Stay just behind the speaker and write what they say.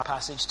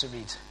passage to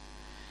read.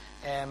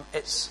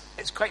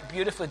 It's quite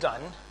beautifully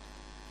done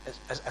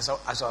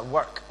as a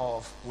work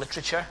of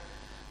literature,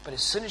 but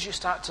as soon as you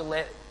start to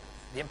let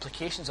the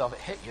implications of it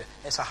hit you,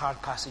 it's a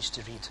hard passage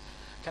to read.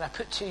 Can I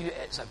put to you,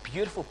 it's a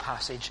beautiful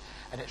passage,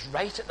 and it's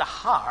right at the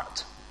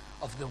heart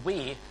of the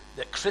way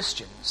that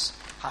Christians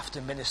have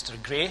to minister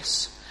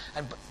grace.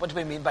 And what do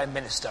we mean by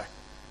minister?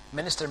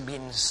 Minister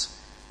means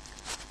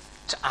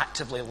to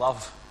actively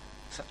love.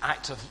 It's an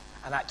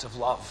act of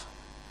love.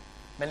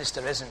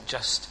 Minister isn't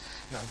just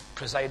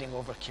presiding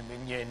over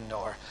communion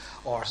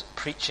or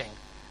preaching.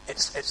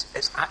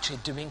 It's actually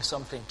doing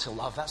something to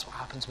love. That's what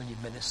happens when you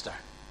minister.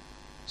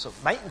 So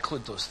it might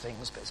include those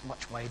things, but it's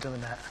much wider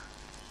than that.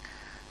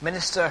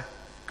 Minister,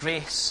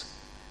 grace,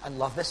 and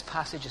love. This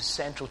passage is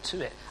central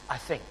to it, I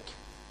think.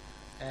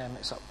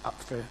 It's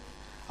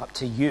up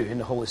to you and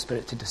the Holy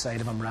Spirit to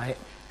decide if I'm right.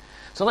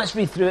 So let's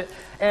read through it.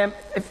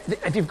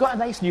 If you've got a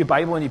nice new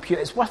Bible in your pew,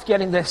 it's worth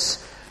getting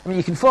this. I mean,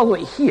 you can follow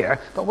it here,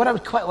 but what I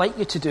would quite like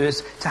you to do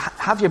is to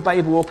have your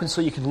Bible open so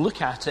you can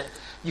look at it.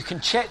 You can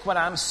check what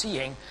I'm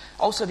seeing.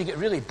 Also, if you get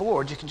really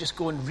bored, you can just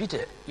go and read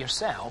it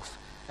yourself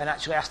and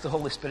actually ask the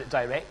Holy Spirit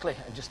directly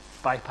and just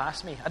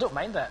bypass me. I don't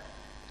mind that.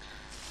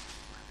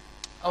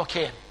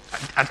 Okay,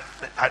 I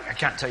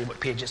can't tell you what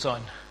page it's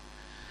on.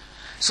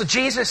 So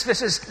Jesus,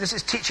 this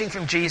is teaching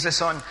from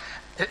Jesus on,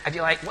 if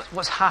you like,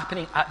 what's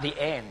happening at the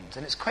end.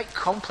 And it's quite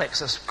complex.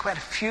 There's quite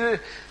a few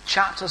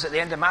chapters at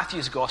the end of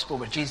Matthew's Gospel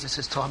where Jesus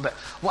is talking about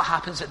what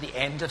happens at the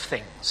end of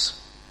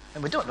things.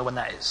 And we don't know when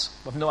that is.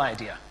 We have no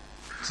idea.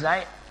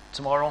 Tonight,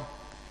 tomorrow,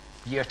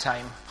 year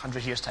time,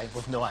 100 years time,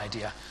 we have no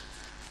idea.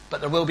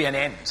 But there will be an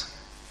end.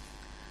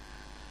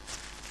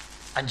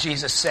 And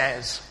Jesus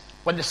says,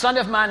 when the Son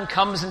of Man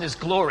comes in his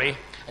glory,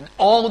 and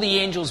all the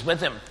angels with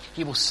him,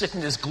 he will sit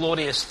in his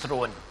glorious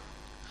throne.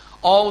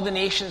 All the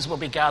nations will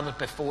be gathered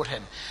before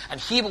him, and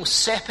he will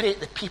separate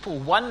the people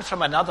one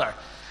from another,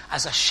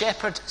 as a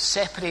shepherd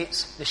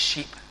separates the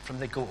sheep from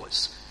the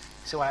goats.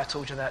 See why I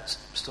told you that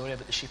story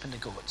about the sheep and the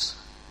goats?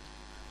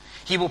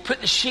 He will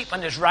put the sheep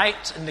on his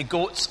right and the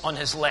goats on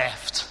his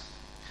left.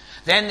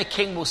 Then the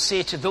king will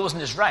say to those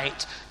on his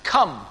right,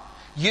 "Come,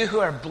 you who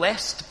are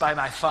blessed by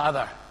my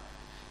Father.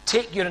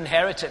 Take your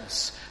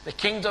inheritance, the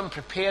kingdom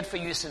prepared for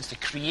you since the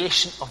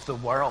creation of the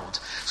world."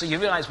 So you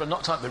realize we're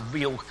not talking about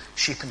real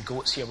sheep and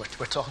goats here.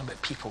 We're talking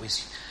about people.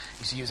 He's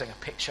using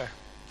a picture.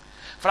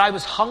 For I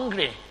was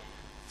hungry,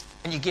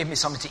 and you gave me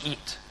something to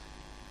eat.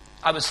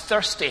 I was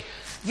thirsty.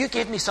 You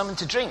gave me something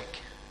to drink.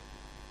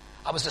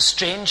 I was a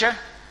stranger,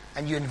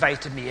 and you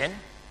invited me in.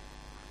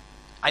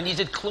 I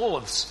needed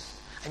clothes,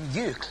 and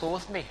you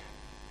clothed me.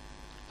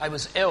 I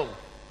was ill,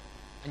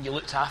 and you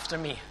looked after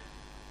me.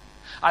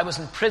 I was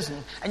in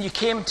prison, and you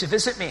came to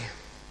visit me.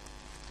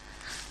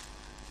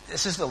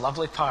 This is the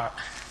lovely part.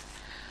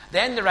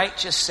 Then the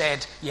righteous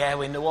said, "Yeah,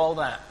 we know all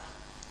that."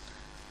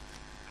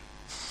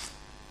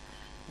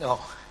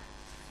 No.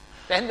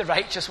 Then the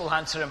righteous will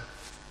answer him,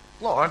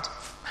 "Lord,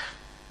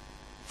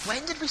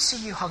 when did we see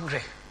you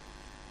hungry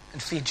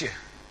and feed you,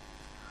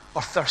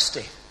 or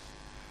thirsty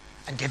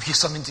and give you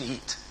something to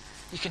eat?"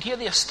 You can hear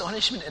the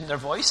astonishment in their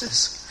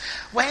voices.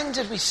 When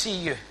did we see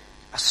you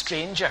a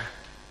stranger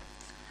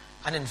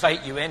and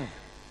invite you in,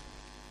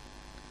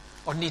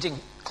 or needing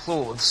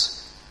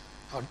clothes,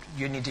 or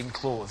you needing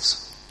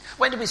clothes?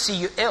 When did we see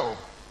you ill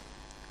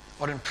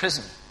or in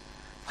prison?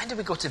 When did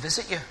we go to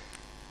visit you?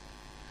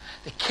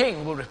 The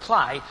king will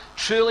reply,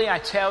 "Truly I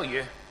tell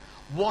you,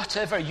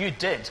 whatever you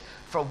did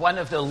for one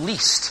of the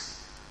least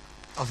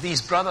of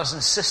these brothers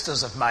and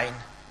sisters of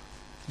mine,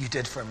 you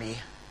did for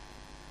me."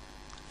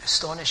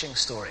 Astonishing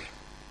story.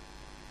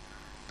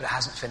 But it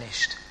hasn't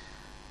finished.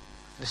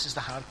 This is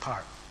the hard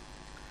part.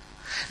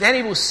 Then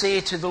he will say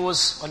to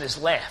those on his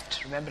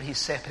left, remember he's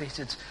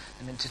separated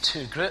them into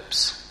two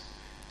groups,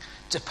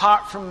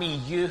 "Depart from me,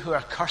 you who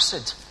are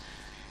cursed,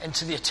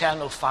 into the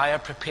eternal fire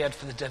prepared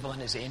for the devil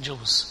and his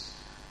angels."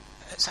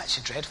 It's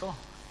actually dreadful.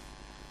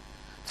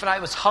 "For I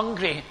was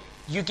hungry,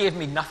 you gave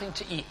me nothing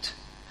to eat.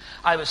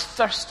 I was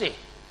thirsty,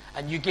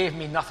 and you gave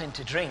me nothing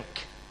to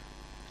drink.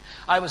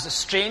 I was a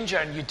stranger,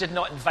 and you did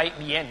not invite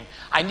me in.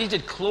 I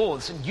needed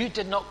clothes, and you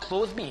did not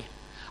clothe me.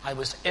 I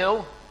was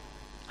ill,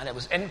 and I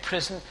was in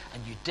prison,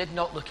 and you did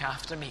not look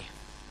after me."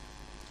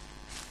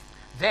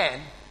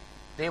 Then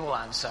they will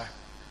answer,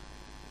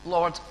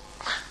 "Lord,"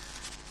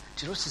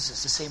 do you notice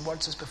it's the same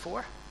words as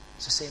before?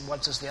 It's the same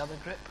words as the other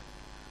group.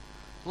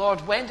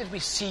 "Lord, when did we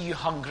see you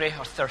hungry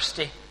or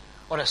thirsty,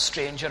 or a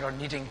stranger or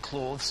needing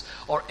clothes,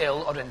 or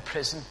ill or in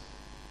prison,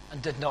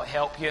 and did not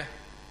help you?"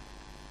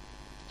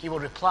 He will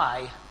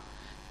reply,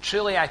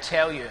 "Truly I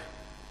tell you,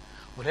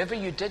 whatever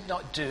you did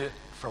not do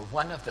for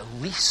one of the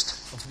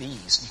least of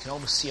these," you can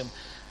almost see him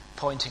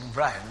pointing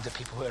round the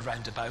people who are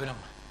round about him.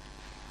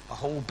 A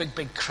whole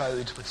big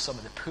crowd with some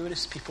of the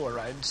poorest people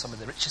around, some of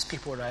the richest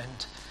people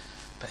around.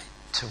 "But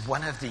to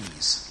one of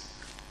these,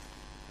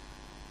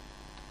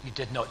 you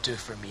did not do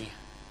for me."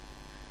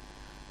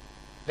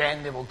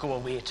 Then they will go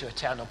away to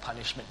eternal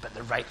punishment, but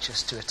the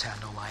righteous to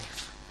eternal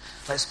life.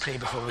 Let's pray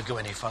before we go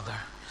any further.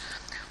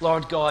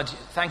 Lord God,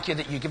 thank you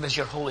that you give us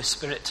your Holy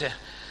Spirit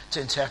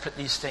to interpret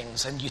these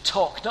things. And you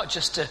talk not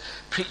just to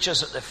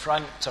preachers at the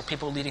front or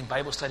people leading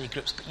Bible study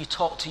groups, but you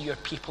talk to your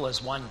people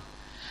as one.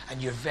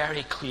 And you're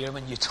very clear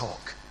when you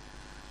talk.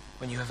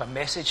 When you have a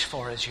message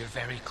for us, you're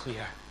very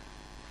clear.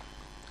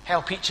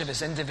 Help each of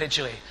us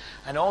individually,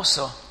 and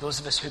also those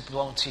of us who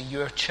belong to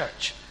your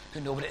church,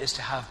 who know what it is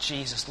to have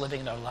Jesus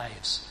living in our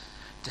lives,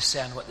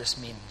 discern what this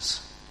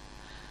means.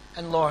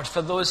 And Lord,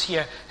 for those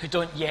here who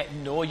don't yet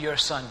know your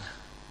Son,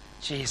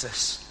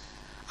 Jesus,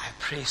 I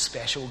pray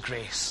special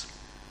grace.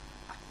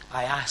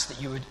 I ask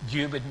that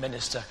you would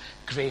minister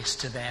grace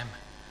to them,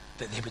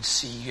 that they would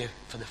see you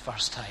for the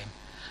first time,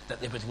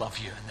 that they would love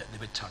you, and that they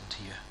would turn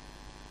to you.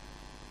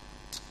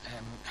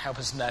 Help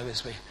us now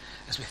as we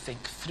think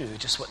through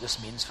just what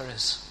this means for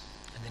us.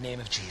 In the name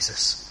of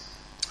Jesus.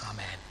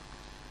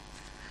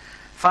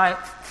 Amen.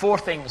 4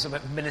 things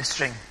about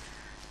ministering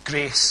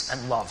grace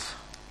and love.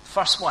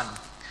 First one,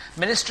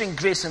 ministering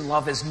grace and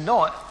love is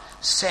not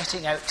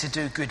setting out to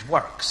do good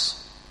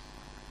works.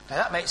 Now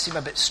that might seem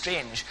a bit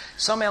strange.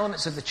 Some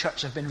elements of the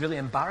church have been really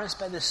embarrassed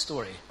by this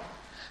story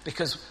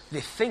because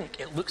they think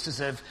it looks as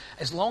if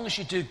as long as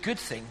you do good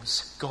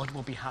things, God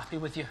will be happy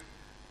with you.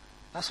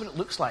 That's what it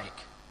looks like.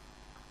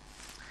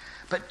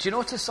 But do you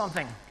notice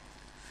something?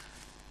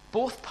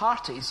 Both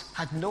parties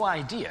had no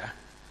idea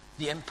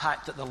the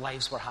impact that their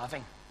lives were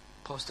having,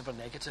 positive or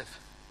negative.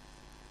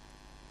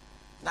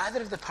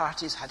 Neither of the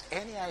parties had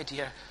any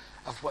idea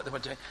of what they were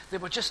doing. They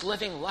were just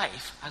living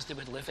life as they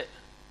would live it.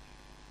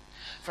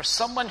 For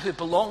someone who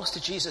belongs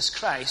to Jesus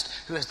Christ,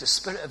 who has the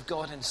Spirit of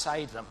God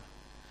inside them,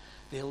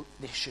 they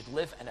should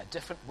live in a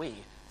different way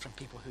from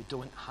people who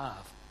don't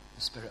have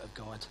the Spirit of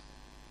God.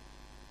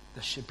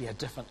 There should be a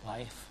different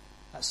life.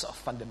 That's sort of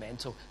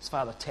fundamental. As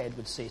Father Ted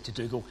would say to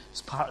Dougal,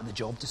 it's part of the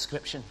job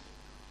description.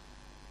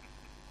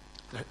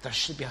 There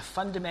should be a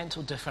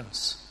fundamental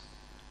difference.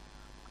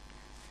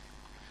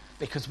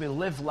 Because we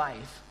live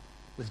life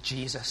with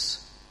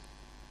Jesus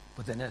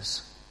within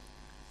us.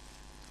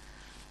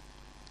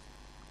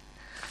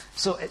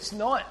 So it's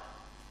not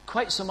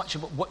quite so much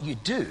about what you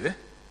do,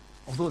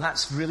 although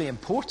that's really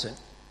important.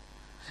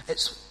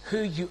 It's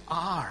who you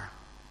are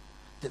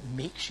that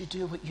makes you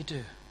do what you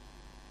do.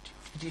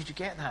 Do you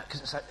get that?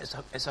 Because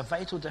it's a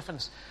vital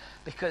difference.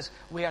 Because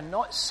we are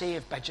not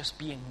saved by just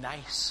being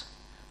nice.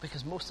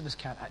 Because most of us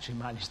can't actually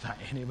manage that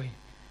anyway.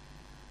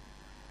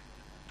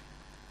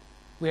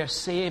 We are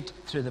saved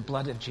through the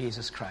blood of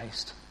Jesus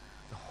Christ.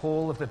 The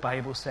whole of the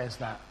Bible says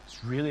that.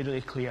 It's really,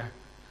 really clear.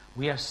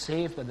 We are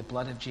saved by the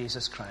blood of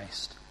Jesus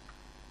Christ.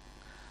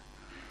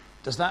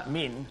 Does that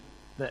mean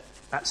that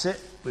that's it?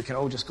 We can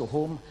all just go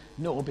home?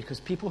 No, because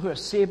people who are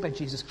saved by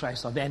Jesus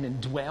Christ are then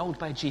indwelled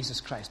by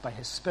Jesus Christ, by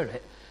his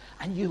Spirit,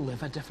 and you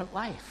live a different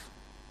life.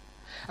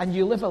 And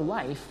you live a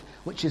life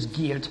which is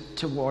geared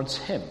towards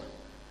him.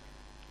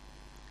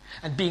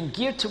 And being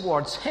geared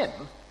towards him,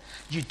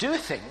 you do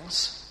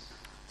things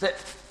that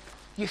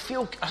you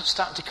feel are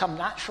starting to come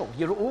natural.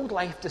 Your old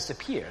life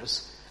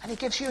disappears, and he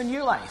gives you a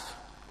new life.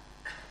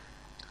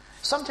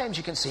 Sometimes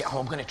you can say,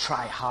 I'm going to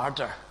try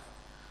harder.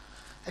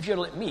 If you're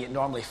like me, it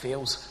normally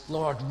fails.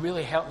 Lord,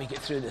 really help me get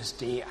through this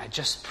day. I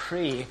just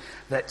pray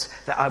that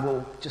I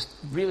will just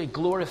really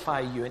glorify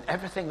you, and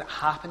everything that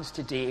happens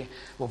today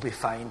will be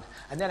fine.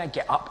 And then I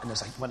get up, and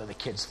there's like one of the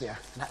kids there,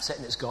 and that's it,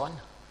 and it's gone.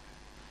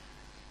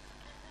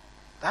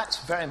 That's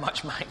very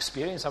much my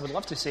experience. I would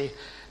love to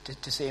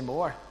say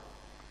more.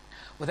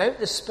 Without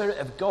the Spirit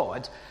of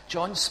God,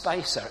 John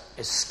Spicer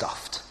is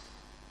stuffed.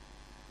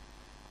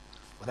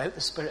 Without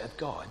the Spirit of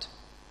God,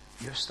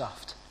 you're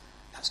stuffed.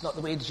 That's not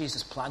the way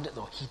Jesus planned it,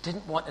 though. He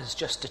didn't want us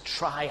just to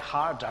try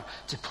harder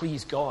to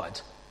please God.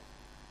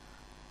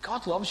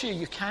 God loves you.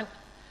 You can't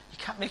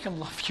make him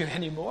love you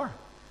anymore.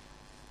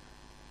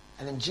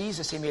 And in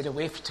Jesus, he made a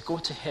way to go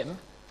to him,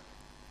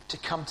 to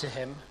come to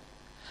him.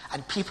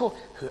 And people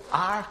who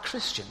are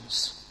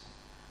Christians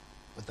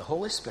with the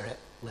Holy Spirit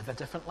live a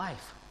different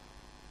life.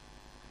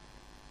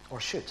 Or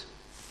should.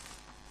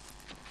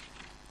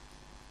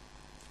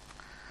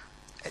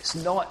 It's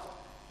not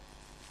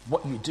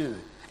what you do.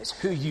 It's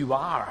who you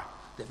are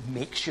that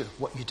makes you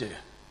what you do.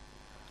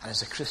 And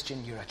as a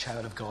Christian, you're a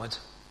child of God.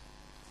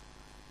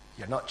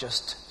 You're not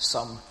just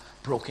some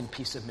broken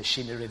piece of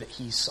machinery that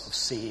he's sort of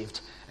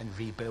saved and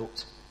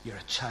rebuilt. You're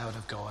a child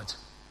of God.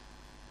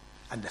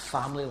 And the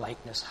family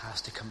likeness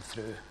has to come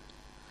through.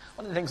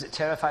 One of the things that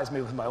terrifies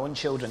me with my own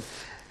children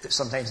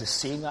sometimes is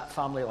seeing that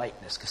family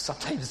likeness, because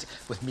sometimes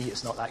with me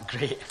it's not that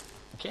great.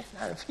 Okay,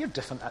 now if you're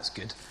different, that's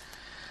good.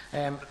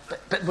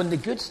 But when the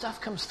good stuff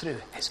comes through,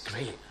 it's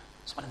great.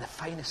 It's one of the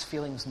finest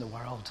feelings in the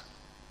world.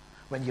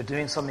 When you're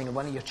doing something and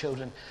one of your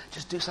children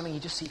just do something,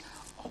 you just see,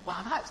 oh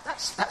wow,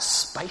 that's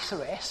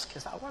Spicer-esque.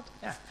 Is that a word?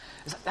 Yeah.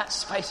 That's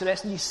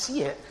Spicer-esque, and you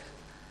see it,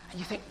 and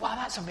you think, wow,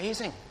 that's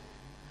amazing.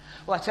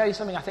 Well, I tell you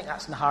something, I think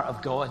that's in the heart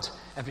of God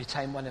every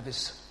time one of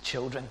his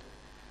children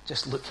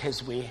just look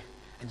his way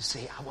and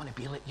say, I want to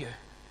be like you.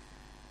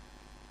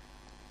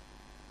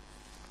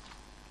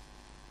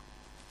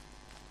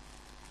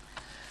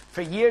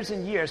 For years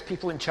and years,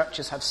 people in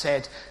churches have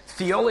said,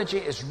 theology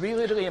is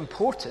really, really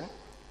important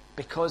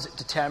because it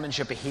determines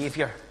your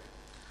behaviour.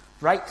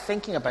 Right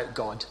thinking about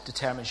God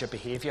determines your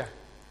behaviour.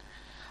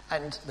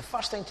 And the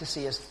first thing to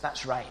say is,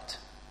 that's right.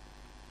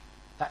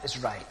 That is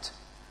right.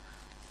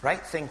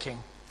 Right thinking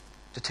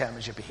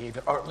determines your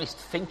behaviour, or at least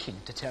thinking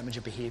determines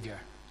your behaviour.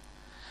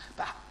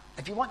 But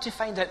if you want to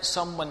find out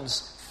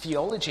someone's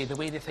theology, the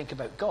way they think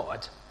about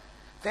God,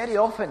 very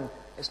often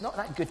it's not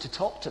that good to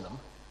talk to them,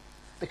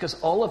 because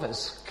all of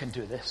us can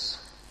do this.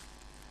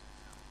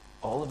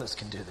 All of us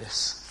can do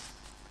this.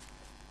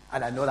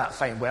 And I know that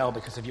fine well,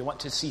 because if you want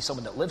to see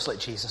someone that lives like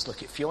Jesus,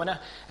 look at Fiona.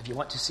 If you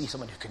want to see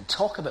someone who can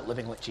talk about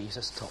living like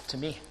Jesus, talk to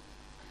me.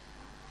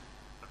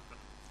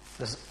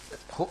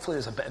 Hopefully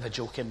there's a bit of a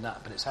joke in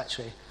that, but it's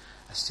actually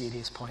a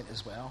serious point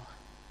as well.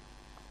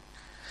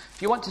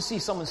 If you want to see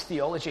someone's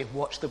theology,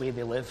 watch the way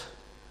they live.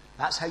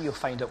 That's how you'll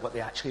find out what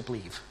they actually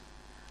believe.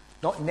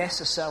 Not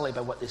necessarily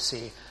by what they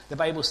say. The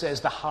Bible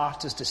says the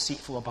heart is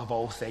deceitful above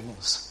all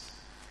things.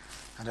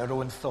 And our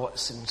own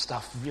thoughts and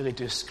stuff really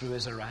do screw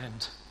us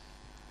around.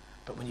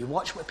 But when you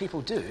watch what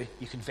people do,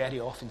 you can very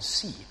often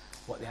see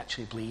what they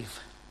actually believe.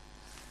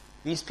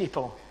 These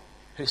people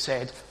who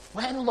said,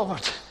 "When,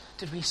 Lord,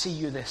 did we see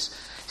you this?"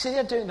 See,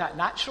 they're doing that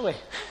naturally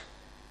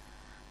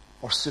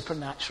or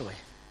supernaturally.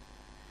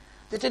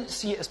 They didn't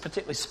see it as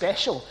particularly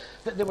special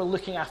that they were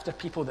looking after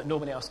people that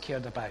nobody else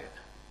cared about.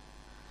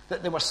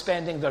 That they were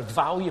spending their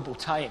valuable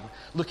time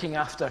looking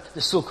after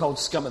the so-called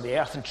scum of the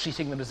earth and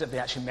treating them as if they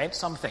actually meant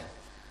something.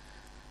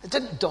 It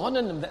didn't dawn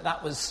on them that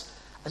that was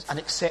an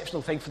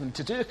exceptional thing for them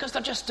to do, because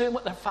they're just doing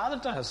what their Father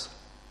does.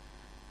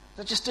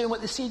 They're just doing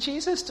what they see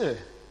Jesus do.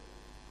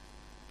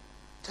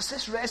 Does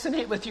this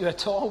resonate with you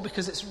at all?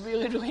 Because it's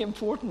really, really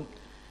important.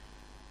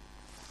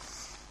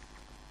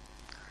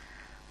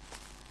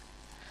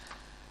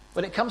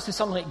 When it comes to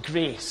something like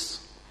grace,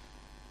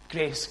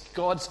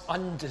 God's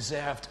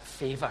undeserved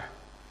favour,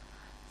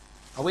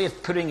 a way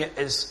of putting it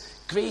is,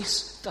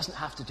 grace doesn't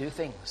have to do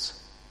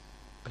things,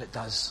 but it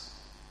does.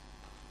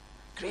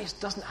 Grace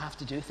doesn't have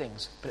to do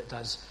things, but it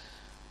does.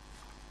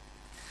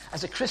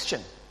 As a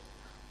Christian,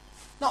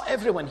 not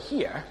everyone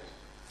here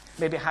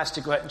maybe has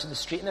to go out into the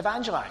street and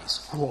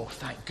evangelise. Oh,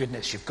 thank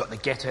goodness you've got the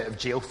get out of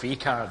jail free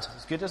card.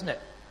 It's good, isn't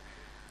it?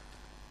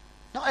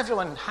 Not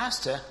everyone has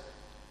to,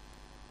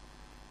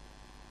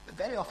 but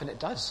very often it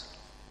does.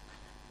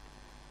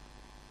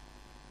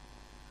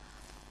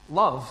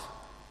 Love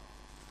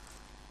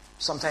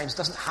sometimes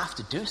doesn't have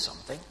to do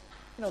something.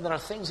 You know, there are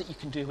things that you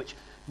can do which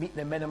meet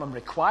the minimum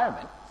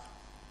requirement.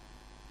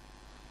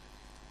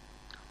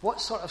 What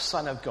sort of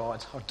son of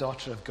God or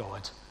daughter of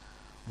God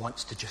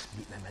wants to just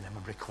meet the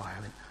minimum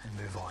requirement and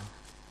move on?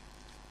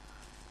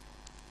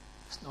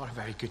 It's not a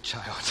very good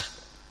child.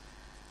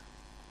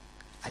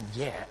 And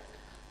yet,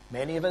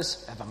 many of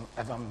us,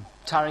 if I'm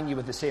tarring you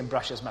with the same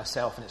brush as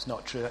myself and it's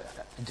not true,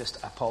 I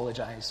just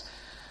apologise.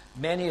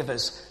 Many of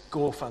us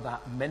go for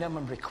that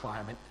minimum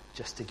requirement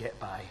just to get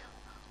by.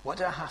 What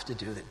do I have to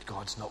do that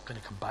God's not going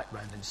to come back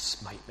round and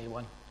smite me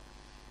one?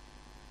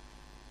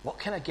 What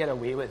can I get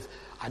away with?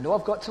 I know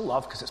I've got to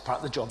love because it's part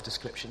of the job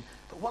description,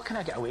 but what can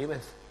I get away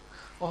with?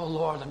 Oh,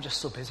 Lord, I'm just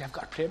so busy. I've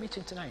got a prayer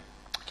meeting tonight.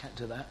 I can't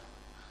do that.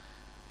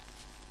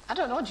 I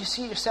don't know. Do you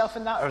see yourself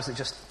in that, or is it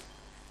just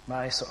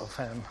my sort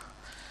of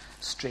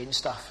strange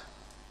stuff?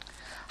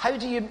 How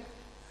do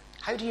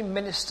you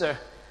minister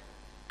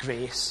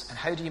grace, and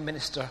how do you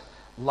minister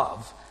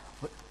love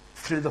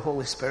through the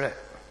Holy Spirit?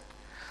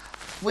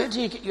 Where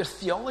do you get your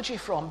theology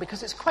from?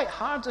 Because it's quite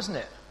hard, isn't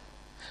it?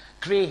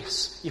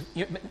 Grace.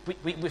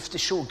 We have to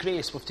show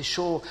grace. We have to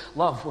show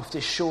love. We have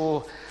to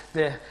show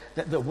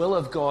the will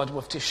of God. We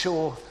have to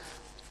show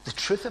the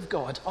truth of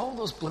God. All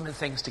those blooming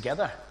things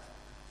together.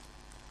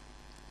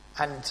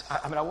 And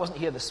I wasn't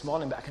here this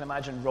morning, but I can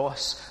imagine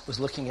Ross was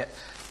looking at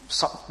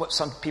what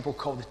some people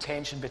call the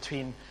tension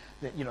between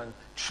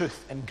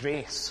truth and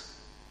grace.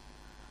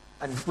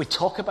 And we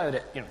talk about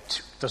it.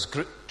 There's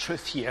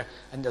truth here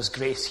and there's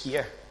grace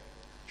here.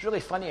 It's really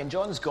funny. In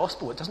John's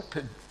Gospel, it doesn't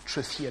put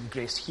truth here and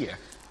grace here.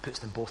 Puts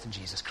them both in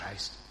Jesus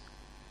Christ.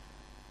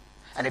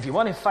 And if you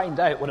want to find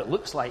out what it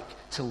looks like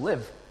to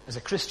live as a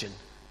Christian,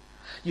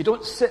 you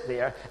don't sit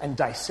there and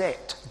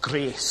dissect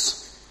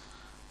grace,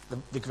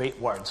 the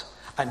great word,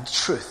 and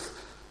truth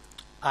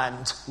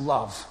and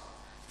love.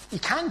 You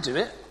can do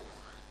it,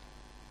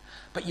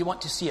 but you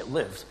want to see it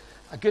lived.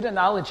 A good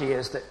analogy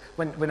is that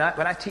when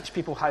I teach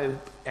people how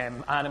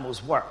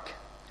animals work,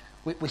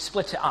 we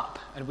split it up,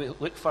 and we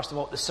look first of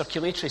all at the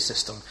circulatory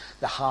system,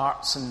 the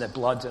hearts and the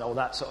blood and all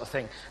that sort of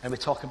thing, and we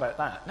talk about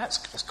that. And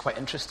that's quite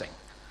interesting.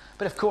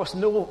 But of course,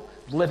 no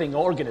living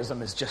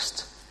organism is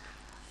just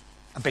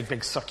a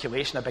big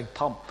circulation, a big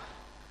pump.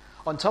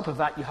 On top of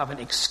that, you have an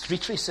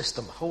excretory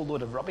system, a whole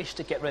load of rubbish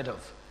to get rid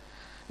of.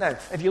 Now,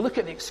 if you look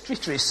at the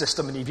excretory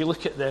system and if you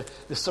look at the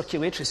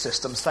circulatory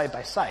system side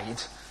by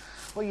side,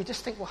 well, you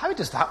just think, well, how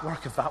does that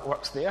work if that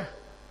works there?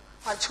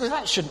 Actually,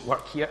 that shouldn't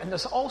work here. And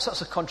there's all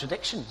sorts of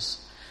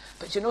contradictions.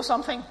 But you know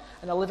something?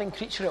 In a living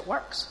creature, it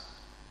works.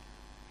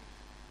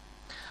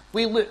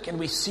 We look and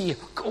we see,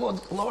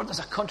 oh, Lord, there's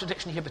a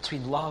contradiction here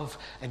between love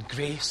and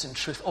grace and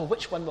truth. Oh,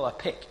 which one will I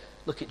pick?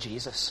 Look at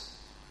Jesus.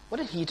 What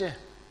did he do?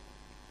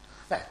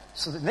 Now,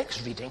 so the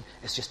next reading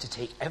is just to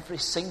take every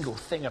single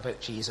thing about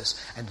Jesus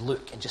and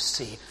look and just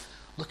say,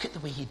 look at the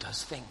way he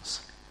does things.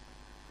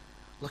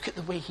 Look at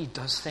the way he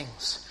does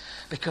things.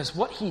 Because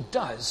what he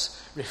does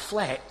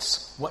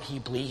reflects what he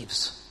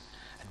believes.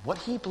 And what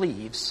he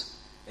believes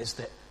is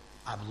that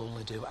I will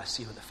only do what I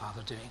see what the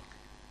Father doing.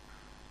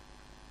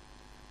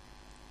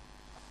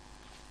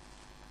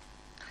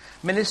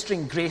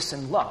 Ministering grace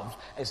and love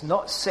is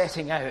not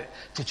setting out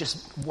to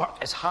just work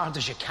as hard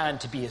as you can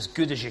to be as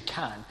good as you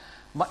can,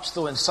 much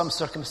though in some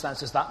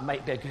circumstances that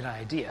might be a good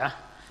idea.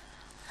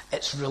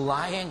 It's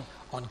relying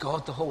on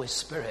God the Holy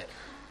Spirit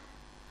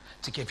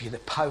to give you the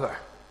power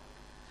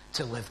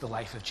to live the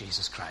life of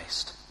Jesus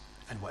Christ,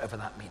 and whatever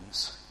that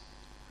means.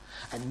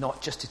 And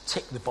not just to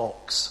tick the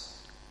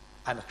box.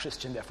 I'm a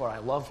Christian, therefore I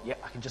love. Yeah,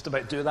 I can just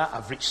about do that.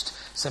 I've reached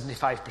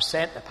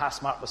 75%. The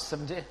pass mark was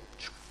 70.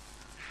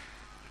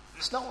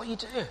 It's not what you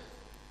do.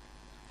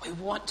 We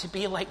want to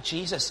be like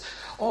Jesus.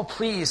 Oh,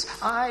 please,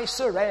 I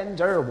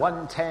surrender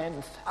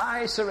 1/10.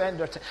 I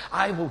surrender.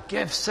 I will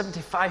give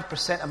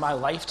 75% of my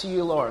life to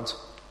you, Lord.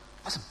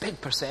 That's a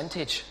big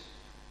percentage.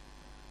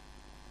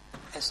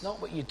 It's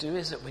not what you do,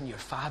 is it, when your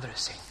Father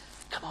is saying,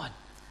 come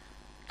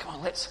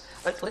on, let's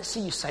see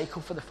you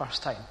cycle for the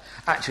first time.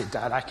 Actually,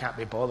 Dad, I can't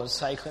be bothered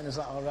cycling. Is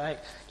that all right?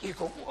 You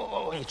go,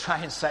 whoa, and you try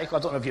and cycle. I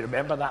don't know if you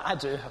remember that. I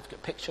do. I've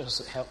got pictures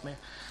that help me.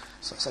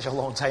 So, such a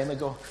long time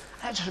ago.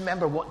 I just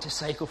remember wanting to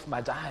cycle for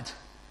my dad.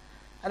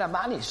 And I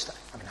managed.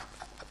 I mean,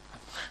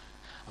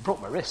 I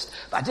broke my wrist,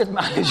 but I did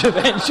manage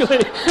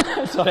eventually.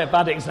 Sorry, a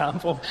bad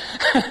example.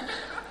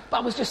 But I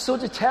was just so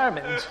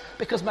determined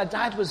because my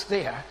dad was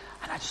there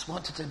and I just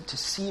wanted him to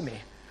see me.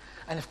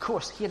 And of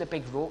course, he had a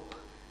big rope,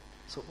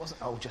 so it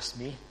wasn't all just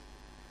me.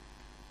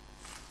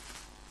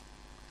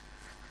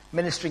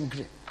 Ministering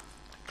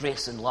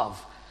grace and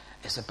love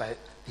is about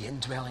the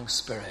indwelling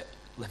Spirit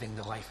living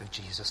the life of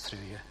Jesus through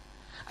you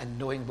and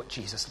knowing what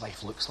Jesus'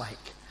 life looks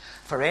like.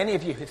 For any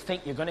of you who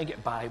think you're going to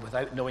get by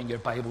without knowing your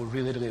Bible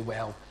really, really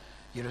well,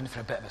 you're in for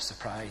a bit of a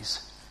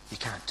surprise. You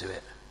can't do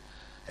it.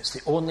 It's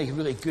the only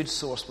really good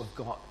source we've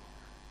got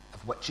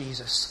of what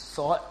Jesus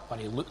thought, what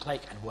he looked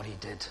like, and what he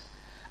did.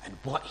 And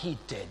what he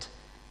did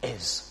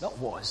is, not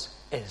was,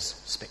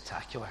 is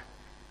spectacular.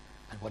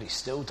 And what he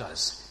still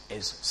does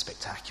is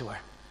spectacular.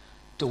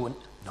 Don't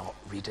not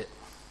read it.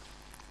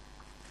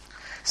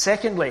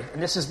 Secondly,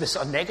 and this is the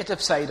sort of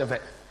negative side of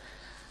it,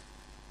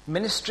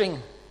 ministering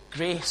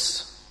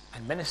grace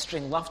and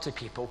ministering love to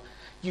people,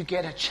 you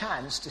get a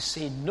chance to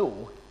say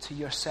no to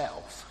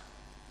yourself.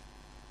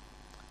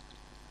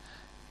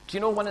 Do you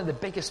know one of the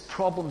biggest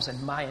problems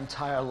in my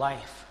entire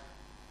life?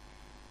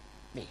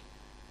 Me.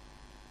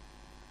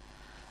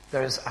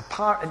 There's a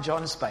part in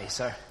John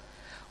Spicer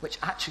which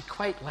actually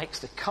quite likes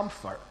the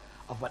comfort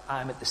of when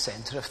I'm at the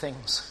centre of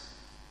things.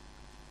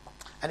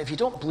 And if you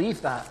don't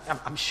believe that,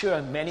 I'm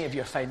sure many of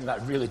you are finding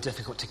that really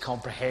difficult to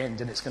comprehend,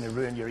 and it's going to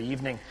ruin your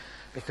evening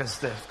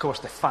because, of course,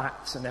 the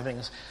facts and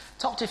everything.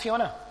 Talk to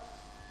Fiona,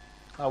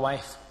 my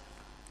wife.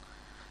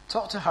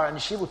 Talk to her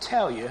and she will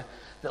tell you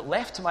that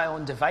left to my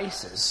own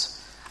devices,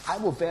 I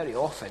will very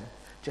often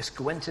just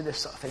go into this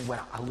sort of thing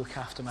where I look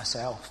after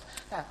myself.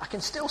 Now, I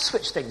can still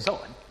switch things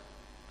on.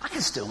 I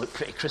can still look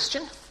pretty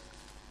Christian.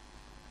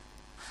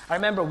 I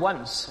remember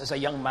once, as a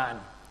young man,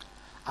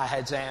 I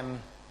had...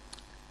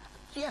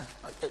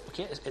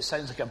 it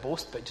sounds like a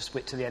boast, but just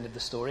wait to the end of the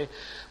story.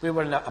 We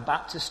were in a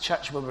Baptist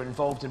church where we were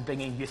involved in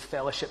bringing youth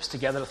fellowships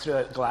together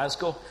throughout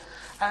Glasgow.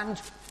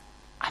 And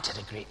I did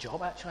a great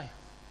job, actually.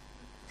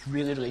 It was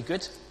really, really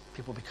good.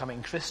 People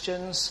becoming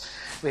Christians.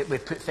 We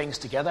put things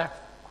together.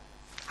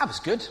 I was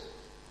good.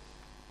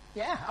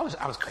 Yeah, I was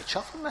quite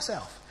chuffed with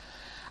myself.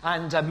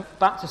 And a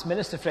Baptist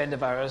minister friend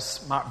of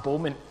ours, Mark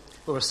Bowman,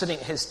 we were sitting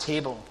at his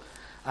table,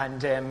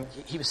 and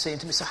he was saying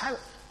to me, so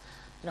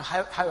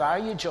how are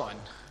you, John?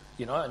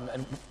 You know,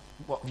 and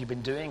what have you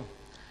been doing?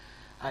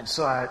 And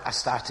so I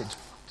started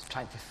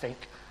trying to think,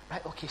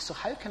 right, okay, so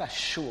how can I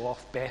show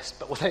off best,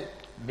 but without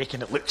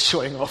making it look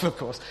showing off, of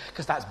course,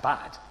 because that's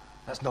bad.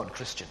 That's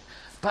non-Christian.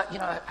 But,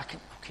 I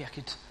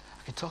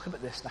could talk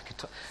about this, and I could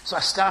talk. So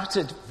I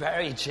started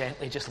very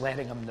gently just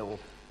letting him know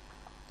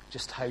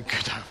just how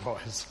good I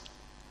was.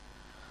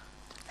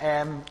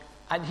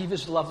 And he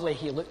was lovely.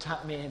 He looked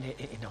at me and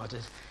he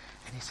nodded.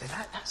 And he said,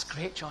 that's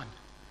great, John.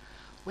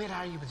 Where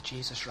are you with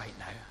Jesus right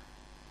now?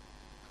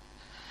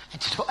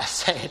 And you know what I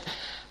said?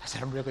 I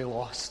said, I'm really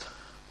lost.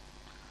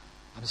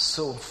 I'm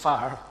so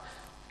far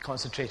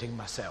concentrating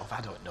myself, I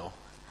don't know.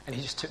 And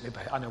he just took me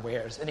by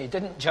unawares. And he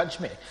didn't judge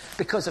me.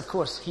 Because, of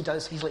course,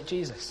 he's like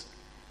Jesus.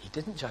 He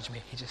didn't judge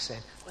me. He just said,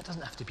 well, it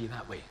doesn't have to be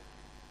that way.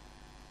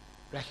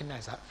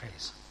 Recognize that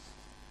phrase.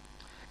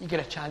 You get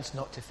a chance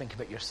not to think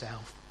about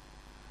yourself.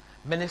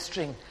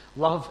 Ministering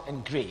love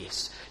and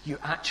grace, you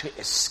actually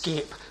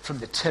escape from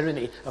the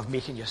tyranny of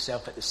making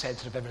yourself at the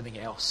centre of everything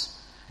else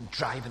and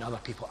driving other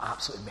people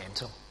absolutely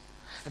mental.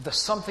 If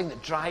there's something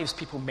that drives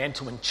people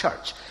mental in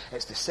church,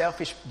 it's the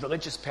selfish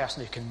religious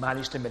person who can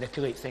manage to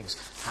manipulate things.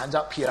 Hand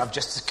up here, I've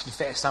just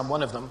confessed I'm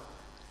one of them.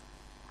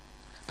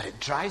 But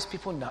it drives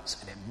people nuts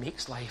and it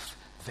makes life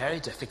very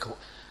difficult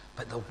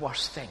But the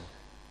worst thing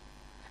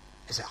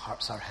is it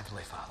hurts our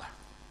Heavenly Father.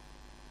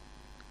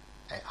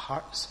 It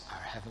hurts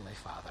our Heavenly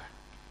Father.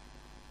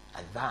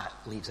 And that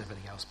leaves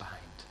everything else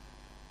behind.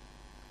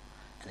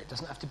 And it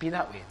doesn't have to be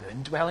that way. The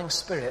indwelling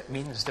Spirit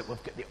means that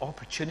we've got the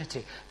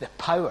opportunity, the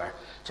power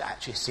to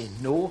actually say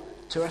no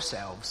to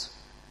ourselves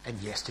and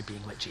yes to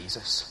being like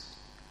Jesus.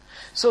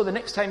 So the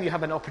next time you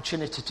have an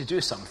opportunity to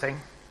do something,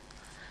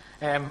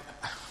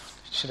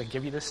 should I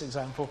give you this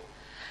example?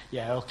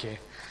 Yeah, okay.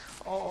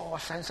 Oh, I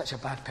sound such a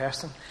bad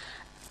person.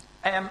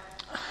 I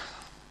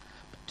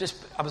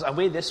was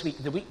away this week.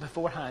 The week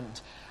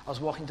beforehand, I was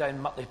walking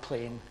down Mutley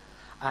Plain,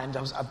 and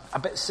I was a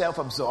bit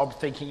self-absorbed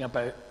thinking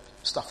about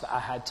stuff that I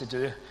had to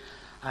do.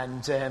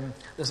 And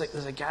there's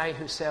a guy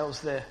who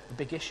sells the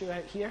Big Issue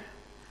out here,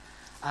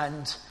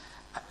 and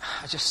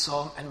I just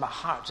saw him, and my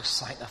heart just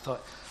sank. I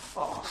thought,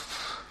 oh.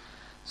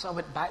 So I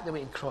went back the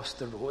way and crossed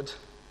the road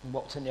and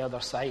walked on the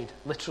other side,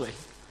 literally.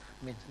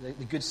 I mean,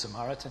 the Good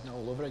Samaritan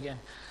all over again.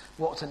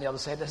 Walked on the other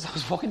side. As I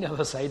was walking the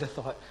other side, I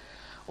thought,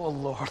 oh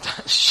Lord,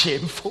 that's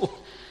shameful.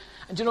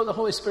 And do you know what the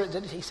Holy Spirit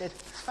did? He said,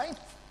 it's fine.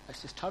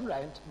 Let's just turn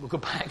around. We'll go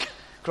back,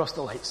 cross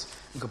the lights,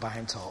 and go by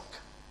and talk.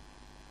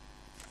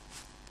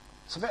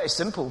 It's a very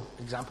simple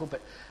example,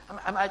 but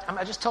am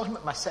I just talking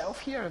about myself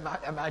here?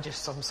 Am I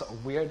just some sort of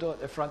weirdo at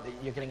the front that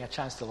you're getting a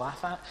chance to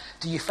laugh at?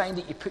 Do you find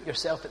that you put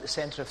yourself at the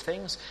centre of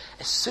things?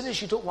 As soon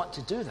as you don't want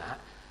to do that,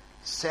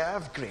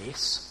 serve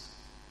grace,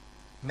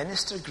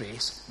 minister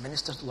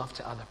love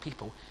to other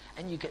people,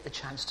 and you get the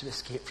chance to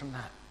escape from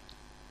that.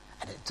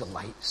 And it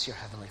delights your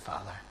Heavenly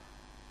Father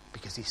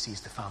because he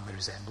sees the family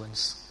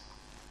resemblance.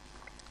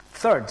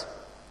 Third,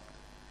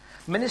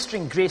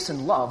 ministering grace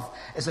and love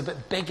is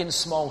about big and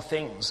small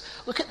things.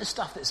 Look at the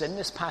stuff that's in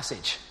this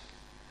passage.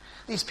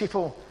 These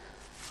people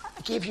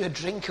gave you a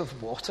drink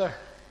of water.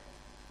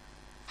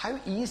 How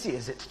easy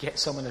is it to get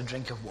someone a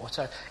drink of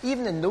water?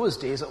 Even in those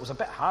days, it was a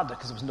bit harder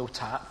because there was no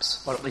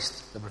taps, or at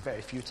least there were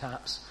very few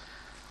taps.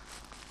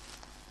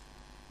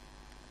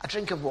 A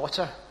drink of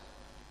water.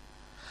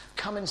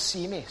 Come and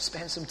see me.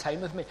 Spend some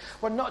time with me.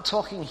 We're not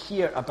talking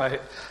here about,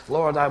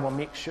 Lord, I will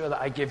make sure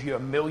that I give you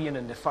 $1 million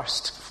in the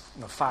first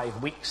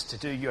 5 weeks to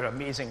do your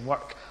amazing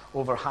work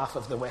over half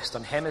of the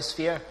Western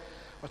Hemisphere.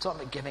 We're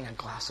talking about giving a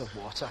glass of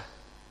water.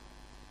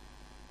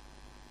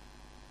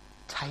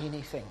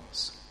 Tiny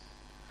things.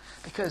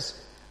 Because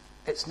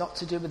it's not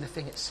to do with the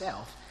thing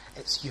itself.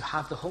 It's you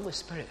have the Holy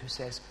Spirit who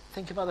says,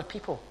 think of other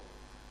people.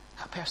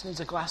 That person needs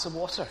a glass of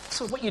water.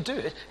 So what you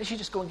do is you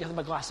just go and give them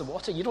a glass of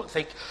water. You don't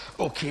think,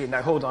 okay,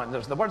 now hold on,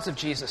 there's the words of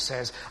Jesus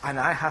says, and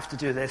I have to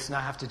do this and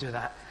I have to do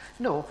that.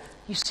 No,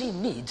 you see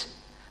need,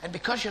 and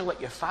because you're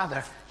like your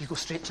Father, you go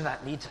straight to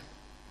that need.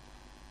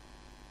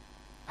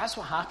 That's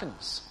what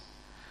happens.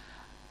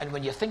 And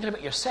when you're thinking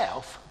about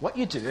yourself, what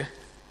you do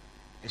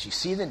is you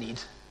see the need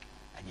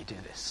and you do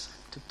this.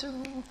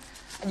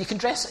 And you can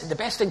dress, the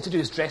best thing to do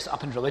is dress it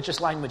up in religious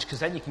language because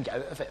then you can get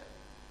out of it.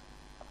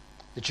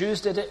 The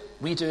Jews did it,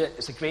 we do it,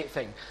 it's a great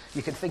thing.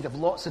 You can think of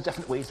lots of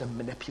different ways of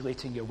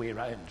manipulating your way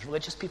around.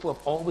 Religious people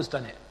have always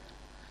done it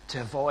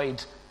to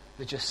avoid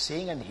the just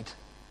seeing a need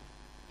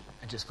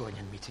and just going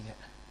and meeting it.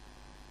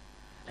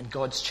 And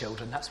God's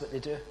children, that's what they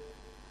do.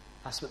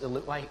 That's what they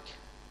look like.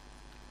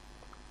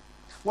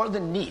 What are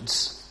the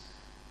needs,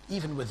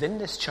 even within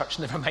this church,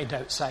 never mind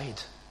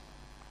outside?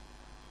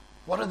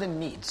 What are the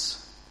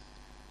needs?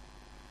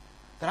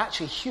 They're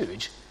actually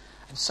huge,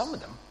 and some of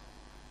them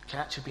can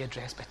actually be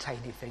addressed by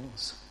tiny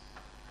things.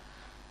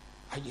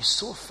 Are you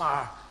so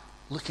far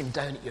looking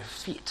down at your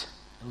feet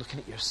and looking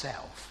at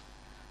yourself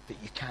that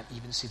you can't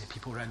even see the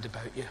people round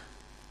about you?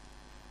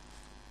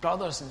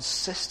 Brothers and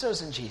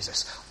sisters in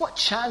Jesus, what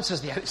chance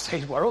has the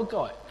outside world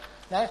got?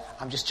 Now,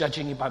 I'm just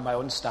judging you by my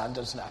own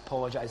standards, and I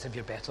apologise if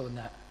you're better than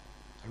that.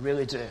 I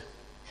really do.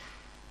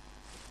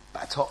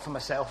 But I talk for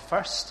myself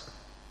first,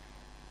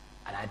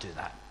 and I do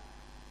that.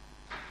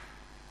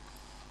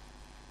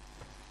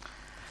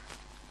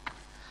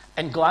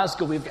 In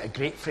Glasgow, we've got a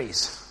great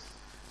phrase,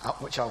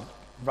 which I'll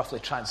roughly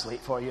translate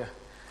for you.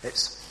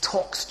 It's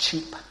talk's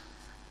cheap.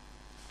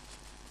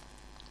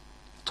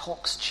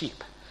 Talk's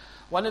cheap.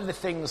 One of the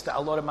things that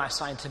a lot of my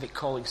scientific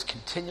colleagues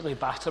continually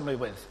batter me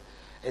with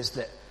is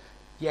that,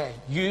 yeah,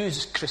 you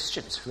as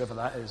Christians, whoever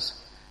that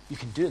is, you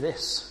can do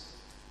this,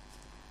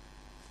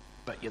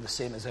 but you're the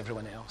same as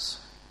everyone else.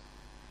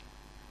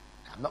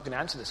 I'm not going to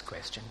answer this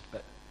question,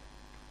 but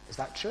is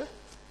that true?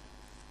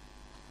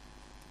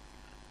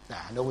 Now,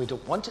 I know we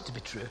don't want it to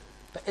be true,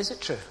 but is it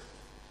true?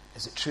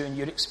 Is it true in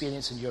your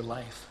experience in your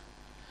life?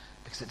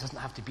 Because it doesn't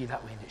have to be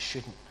that way, and it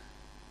shouldn't.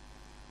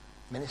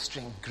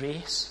 Ministering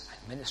grace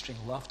and ministering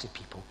love to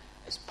people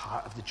is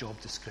part of the job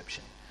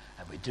description.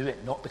 And we do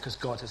it not because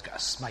God has got a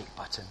smite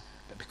button,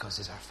 but because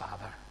he's our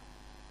Father.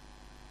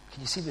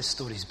 Can you see this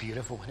story is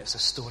beautiful, and it's a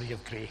story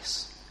of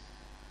grace?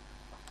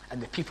 And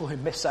the people who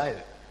miss out,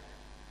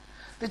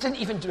 they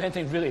didn't even do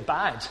anything really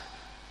bad.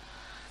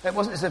 It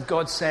wasn't as if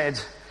God said,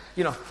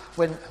 you know,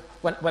 when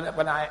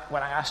I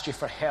asked you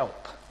for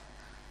help,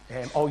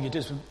 all you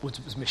did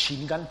was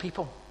machine gun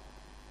people.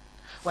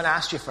 When I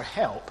asked you for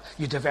help,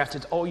 you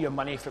diverted all your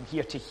money from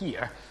here to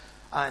here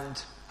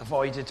and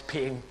avoided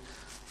paying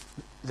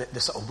the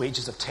sort of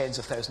wages of tens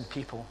of thousands of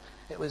people.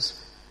 It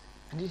was,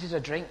 I needed a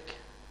drink.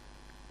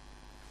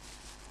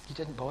 You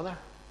didn't bother.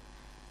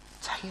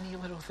 Tiny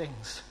little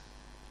things.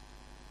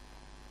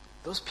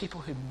 Those people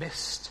who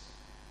missed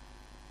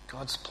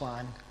God's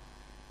plan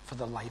for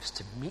their lives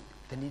to meet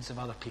the needs of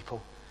other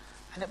people.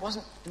 And it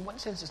wasn't, in one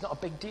sense, it's not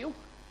a big deal.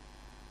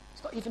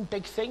 It's not even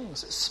big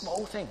things, it's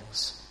small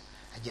things.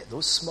 And yet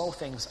those small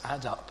things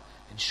add up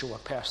and show a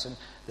person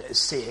that is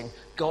saying,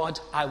 God,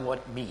 I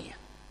want me.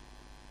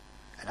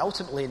 And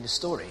ultimately in the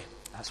story,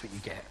 that's what you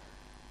get.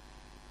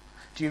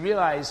 Do you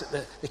realise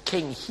that the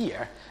king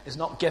here is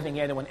not giving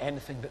anyone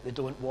anything that they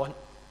don't want?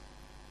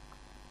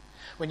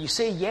 When you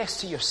say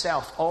yes to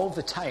yourself all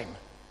the time,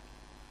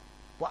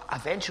 what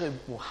eventually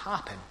will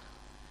happen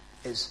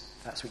is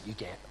that's what you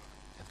get.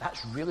 If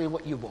that's really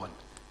what you want,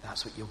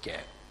 that's what you'll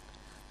get.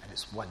 And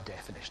it's one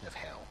definition of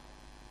hell.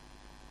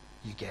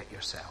 You get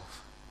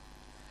yourself.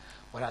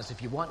 Whereas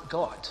if you want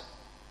God,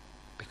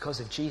 because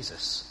of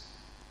Jesus,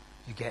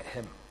 you get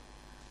him.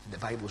 And the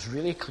Bible's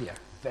really clear,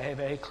 very,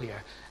 very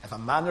clear. If a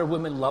man or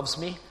woman loves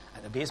me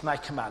and obeys my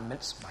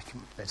commandments,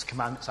 his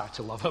commandments are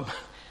to love him,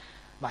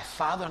 my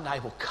Father and I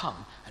will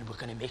come and we're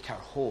going to make our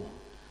home.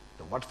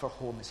 The word for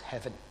home is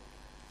heaven,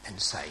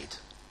 inside,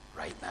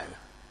 right now.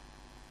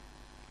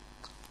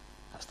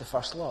 That's the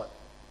first lot.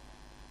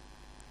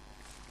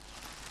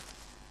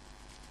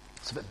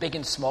 It's about big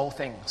and small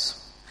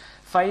things.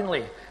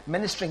 Finally,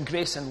 ministering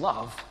grace and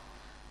love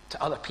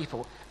to other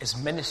people is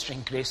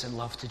ministering grace and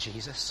love to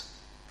Jesus.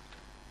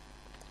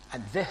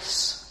 And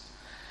this,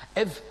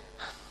 I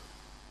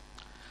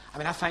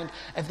find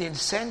if the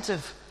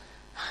incentive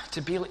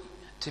to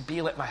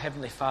be like my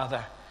Heavenly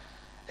Father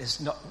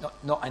is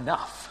not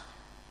enough,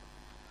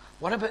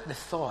 what about the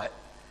thought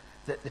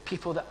that the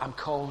people that I'm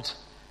called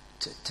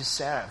to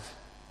serve,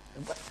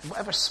 in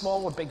whatever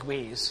small or big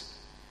ways,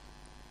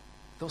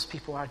 those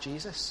people are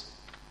Jesus?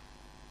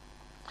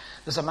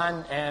 There's a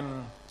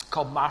man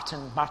called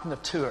Martin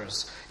of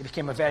Tours. He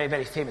became a very,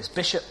 very famous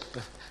bishop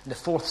in the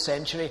 4th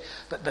century.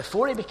 But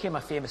before he became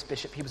a famous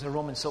bishop, he was a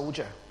Roman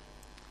soldier.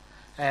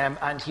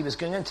 And he was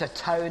going into a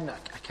town,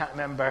 I can't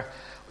remember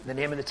the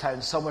name of the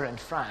town, somewhere in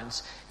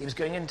France. He was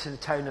going into the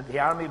town that the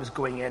army was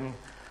going in,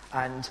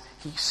 and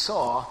he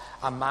saw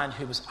a man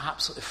who was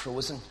absolutely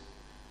frozen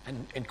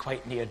and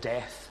quite near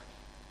death.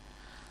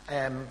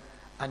 And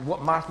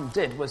what Martin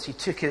did was he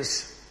took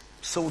his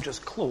soldier's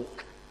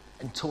cloak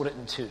and tore it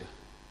in two.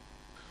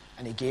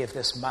 And he gave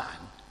this man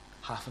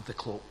half of the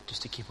cloak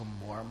just to keep him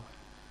warm.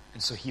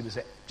 And so he was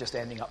just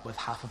ending up with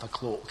half of a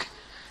cloak,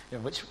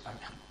 which,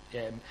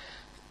 he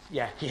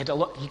got a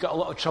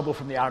lot of trouble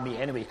from the army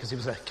anyway because he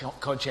was a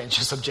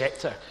conscientious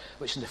objector,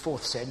 which in the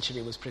 4th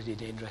century was pretty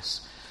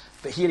dangerous.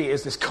 But here he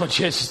is, this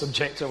conscientious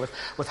objector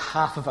with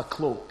half of a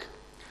cloak.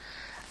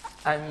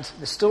 And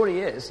the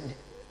story is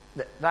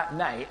that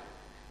night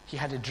he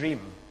had a dream.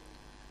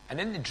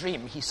 And in the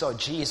dream he saw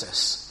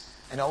Jesus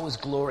in all his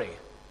glory,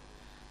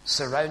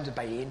 surrounded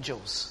by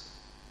angels.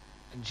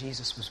 And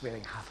Jesus was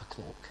wearing half a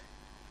cloak.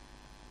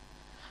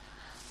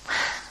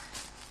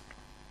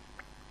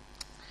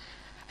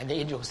 And the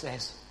angel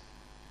says,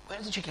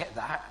 where did you get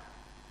that?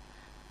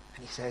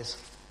 And he says,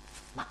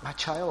 my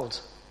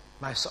child,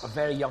 my sort of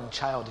very young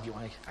child, if you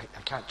want to,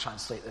 I can't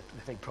translate the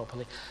thing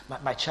properly.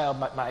 My child,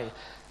 my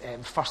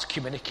first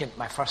communicant,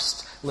 my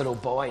first little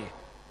boy,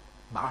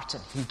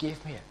 Martin, he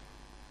gave me it.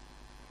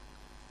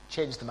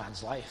 Changed the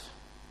man's life.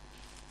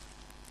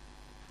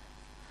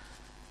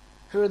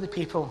 Who are the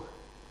people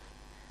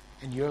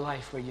in your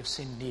life where you've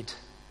seen need?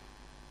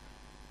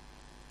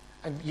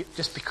 And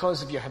just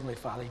because of your Heavenly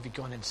Father, you've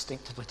gone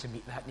instinctively to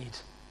meet that need.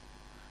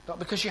 Not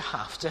because you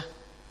have to,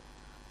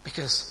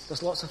 because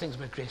there's lots of things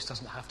where grace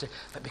doesn't have to,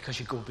 but because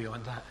you go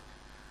beyond that.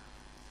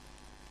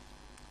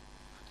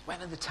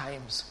 When are the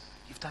times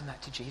you've done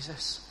that to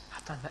Jesus?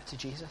 I've done that to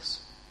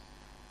Jesus.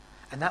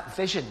 And that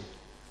vision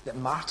that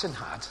Martin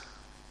had,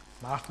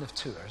 Martin of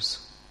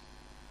Tours,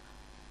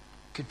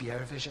 could be our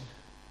vision.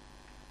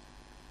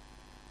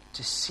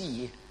 To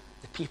see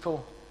the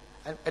people,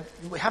 and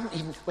we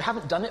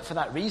haven't done it for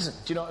that reason.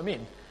 Do you know what I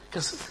mean?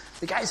 Because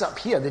the guys up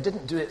here, they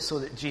didn't do it so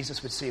that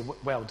Jesus would say,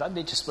 well done.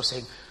 They just were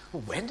saying,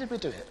 well, when did we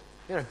do it?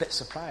 They're a bit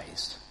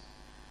surprised.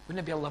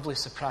 Wouldn't it be a lovely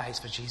surprise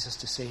for Jesus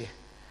to say,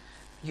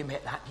 you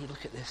met that need,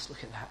 look at this,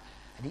 look at that.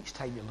 And each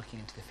time you're looking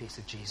into the face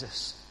of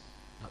Jesus,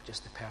 not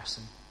just the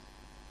person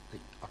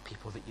or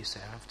people that you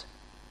served.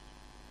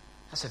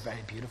 That's a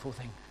very beautiful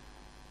thing.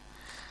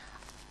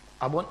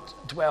 I won't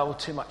dwell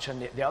too much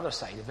on the other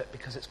side of it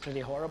because it's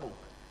pretty horrible.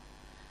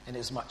 In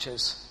as much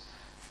as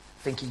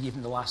thinking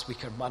even the last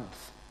week or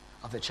month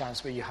of the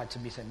chance where you had to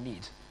meet a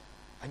need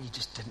and you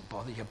just didn't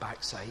bother your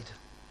backside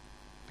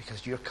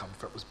because your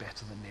comfort was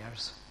better than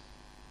theirs.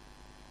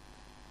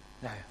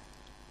 Now,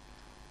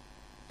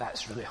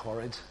 that's really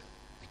horrid.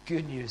 The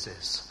good news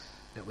is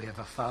that we have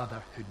a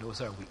Father who knows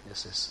our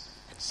weaknesses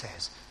and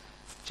says,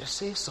 just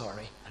say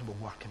sorry and we'll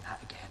work on that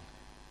again.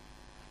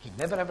 He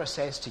never ever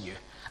says to you,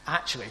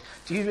 actually,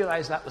 do you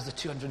realise that was the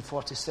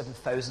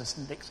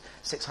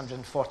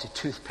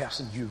 247,642th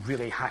person you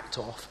really hacked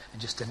off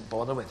and just didn't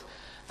bother with?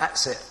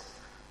 That's it.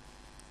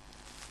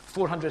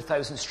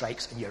 400,000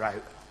 strikes and you're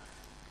out.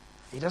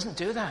 He doesn't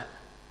do that.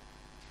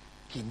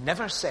 He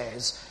never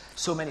says,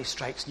 so many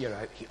strikes and you're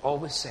out. He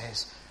always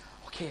says,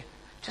 okay,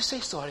 just say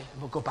sorry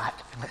and we'll go back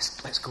and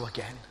let's go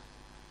again.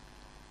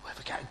 Well,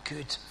 we've got a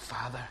good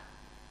Father.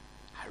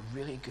 A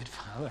really good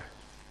Father.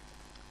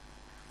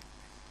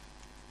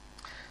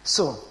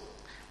 So,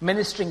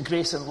 ministering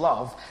grace and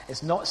love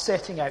is not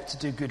setting out to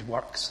do good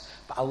works,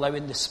 but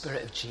allowing the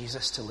Spirit of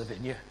Jesus to live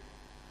in you.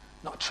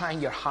 Not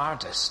trying your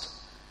hardest,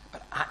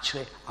 but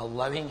actually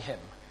allowing him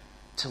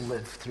to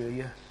live through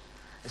you.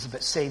 It's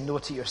about saying no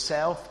to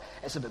yourself.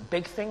 It's about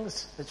big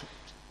things. It's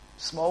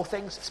small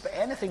things. It's about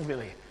anything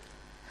really.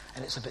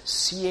 And it's about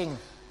seeing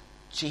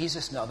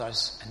Jesus in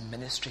others and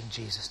ministering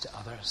Jesus to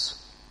others.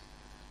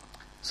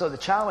 So the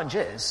challenge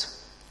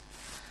is,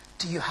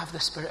 do you have the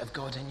Spirit of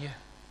God in you?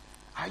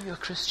 Are you a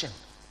Christian?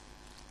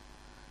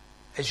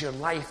 Is your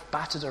life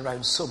battered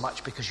around so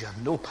much because you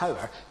have no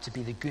power to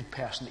be the good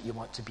person that you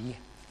want to be?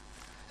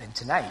 Then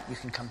tonight you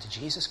can come to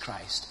Jesus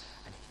Christ,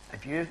 and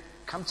if you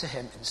come to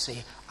him and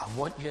say, I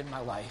want you in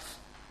my life,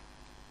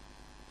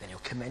 then he'll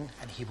come in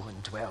and he will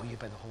indwell you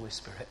by the Holy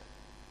Spirit,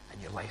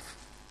 and your life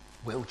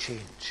will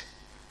change.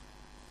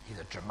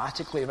 Either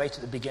dramatically right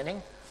at the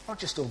beginning, or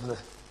just over the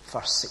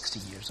first 60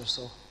 years or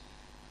so,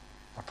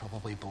 or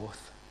probably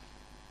both.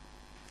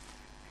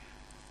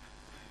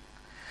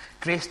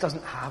 Grace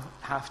doesn't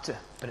have to,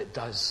 but it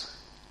does.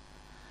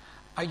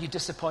 Are you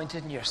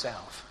disappointed in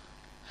yourself?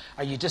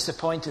 Are you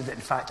disappointed that,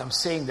 in fact, I'm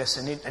saying this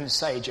and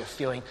inside you're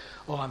feeling,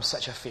 oh, I'm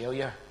such a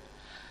failure?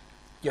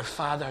 Your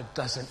Father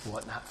doesn't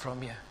want that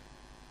from you.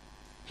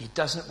 He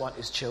doesn't want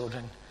his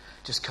children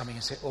just coming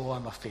and saying, oh,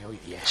 I'm a failure.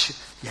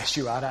 Yes,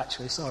 you are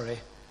actually, sorry.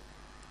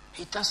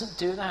 He doesn't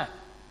do that.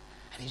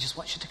 And he just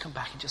wants you to come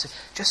back and just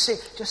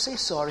say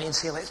sorry and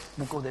say,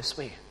 we'll go this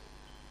way.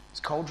 It's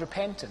called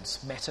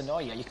repentance,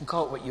 metanoia. You can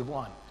call it what you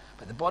want.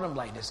 But the bottom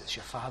line is it's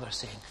your Father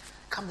saying,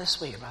 come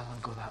this way rather than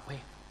go that way.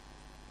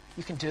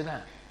 You can do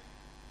that.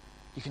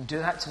 You can do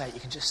that tonight. You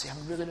can just say,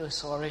 I'm really, really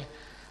sorry.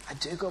 I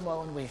do go my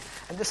own way.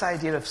 And this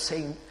idea of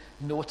saying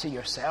no to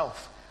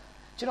yourself.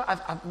 Do you know,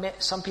 I've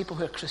met some people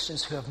who are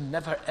Christians who have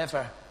never,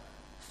 ever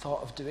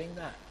thought of doing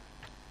that.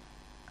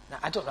 Now,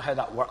 I don't know how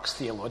that works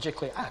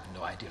theologically. I have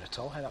no idea at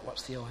all how that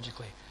works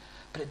theologically.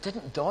 But it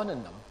didn't dawn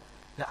on them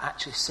that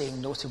actually saying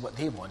no to what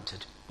they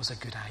wanted was a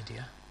good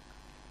idea.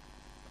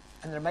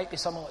 And there might be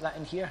someone like that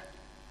in here.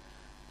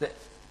 That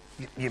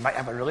you might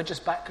have a religious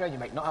background, you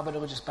might not have a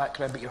religious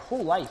background, but your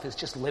whole life is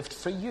just lived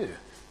for you.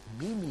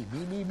 Me.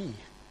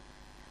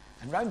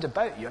 And round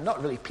about, you're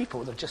not really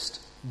people, they're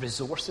just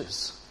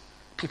resources.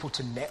 People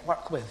to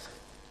network with.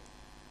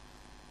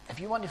 If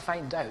you want to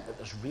find out that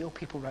there's real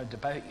people round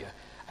about you,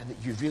 and that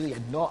you really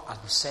are not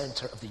at the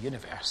centre of the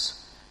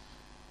universe,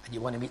 and you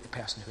want to meet the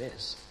person who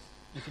is,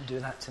 you can do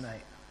that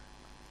tonight.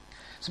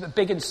 It's about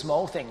big and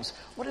small things.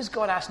 What is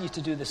God asking you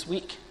to do this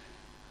week?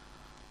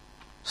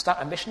 Start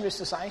a missionary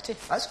society?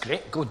 That's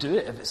great. Go do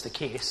it if it's the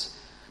case.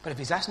 But if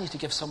he's asking you to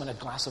give someone a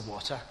glass of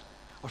water,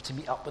 or to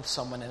meet up with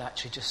someone and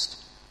actually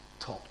just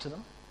talk to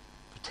them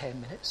for 10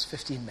 minutes,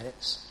 15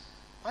 minutes,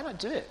 why not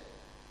do it?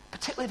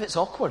 Particularly if it's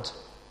awkward.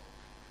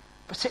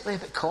 Particularly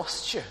if it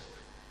costs you.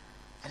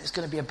 And it's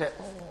going to be a bit,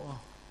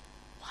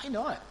 why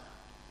not?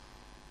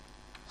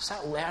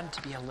 Start learn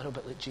to be a little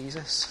bit like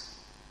Jesus.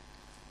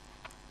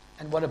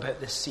 And what about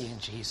this seeing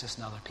Jesus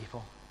in other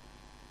people?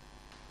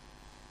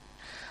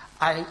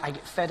 I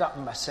get fed up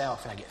in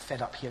myself, and I get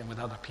fed up hearing with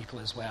other people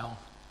as well.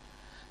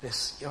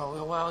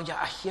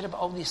 I hear about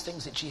all these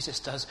things that Jesus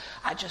does.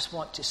 I just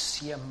want to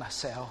see him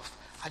myself.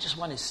 I just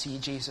want to see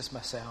Jesus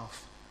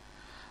myself.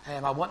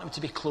 I want him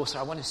to be closer.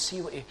 I want to see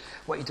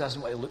what he does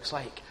and what he looks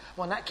like.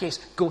 Well, in that case,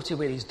 go to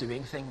where he's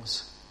doing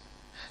things.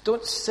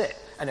 Don't sit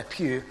in a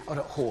pew or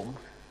at home,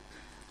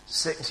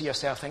 sitting to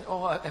yourself thinking,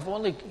 if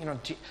only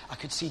I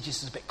could see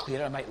Jesus a bit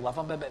clearer, I might love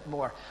him a bit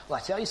more. Well,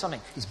 I tell you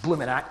something, he's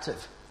blooming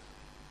active.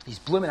 He's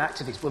blooming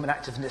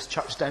active in this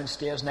church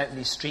downstairs and out in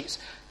these streets.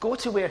 Go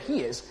to where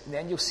he is, and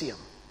then you'll see him.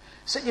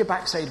 Sit your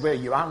backside where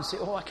you are and say,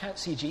 I can't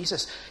see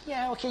Jesus.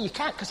 Yeah, okay, you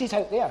can't because he's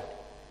out there.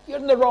 You're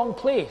in the wrong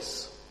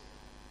place.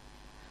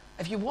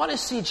 If you want to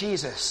see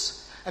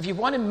Jesus, if you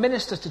want to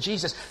minister to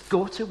Jesus,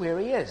 go to where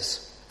he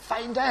is.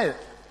 Find out.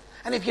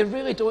 And if you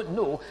really don't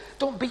know,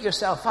 don't beat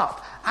yourself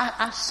up.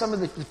 Ask some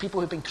of the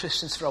people who've been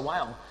Christians for a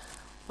while,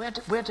 where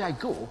do I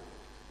go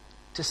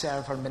to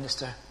serve or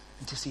minister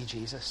and to see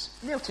Jesus?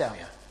 And they'll tell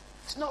you.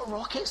 It's not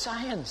rocket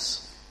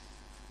science.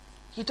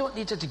 You don't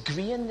need a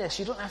degree in this.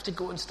 You don't have to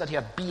go and study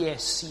a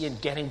BSc in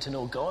getting to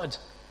know God.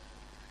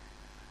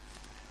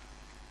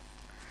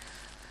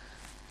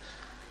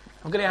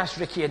 I'm going to ask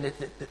Ricky to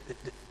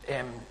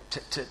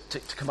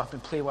come up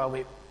and play while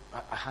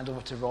I hand over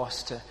to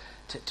Ross to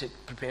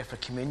prepare for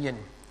communion.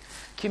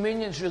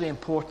 Communion is really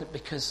important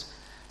because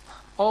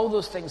all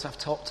those things I've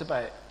talked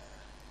about,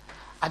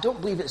 I don't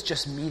believe it's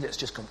just me that's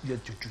just going,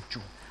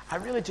 I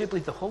really do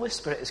believe the Holy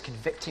Spirit is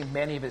convicting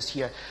many of us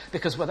here,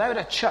 because without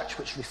a church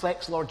which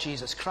reflects Lord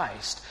Jesus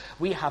Christ,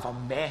 we have a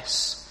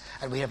mess,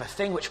 and we have a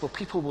thing which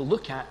people will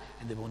look at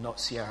and they will not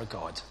see our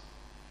God.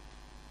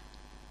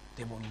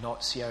 They will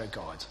not see our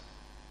God.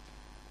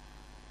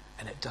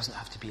 And it doesn't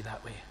have to be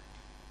that way.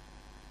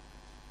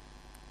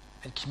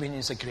 And communion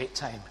is a great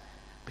time,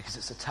 because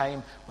it's a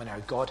time when our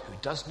God, who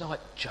does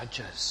not judge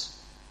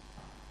us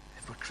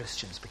if we're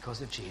Christians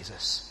because of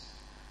Jesus,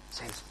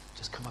 says,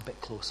 just come a bit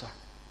closer.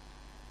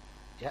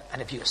 Yeah?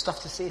 And if you've got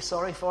stuff to say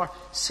sorry for,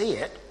 say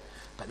it,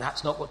 but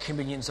that's not what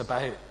communion's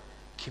about.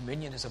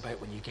 Communion is about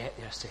when you get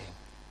there saying,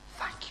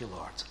 thank you,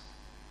 Lord.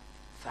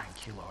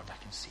 Thank you, Lord,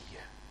 I can see you.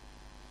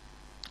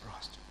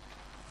 Ross.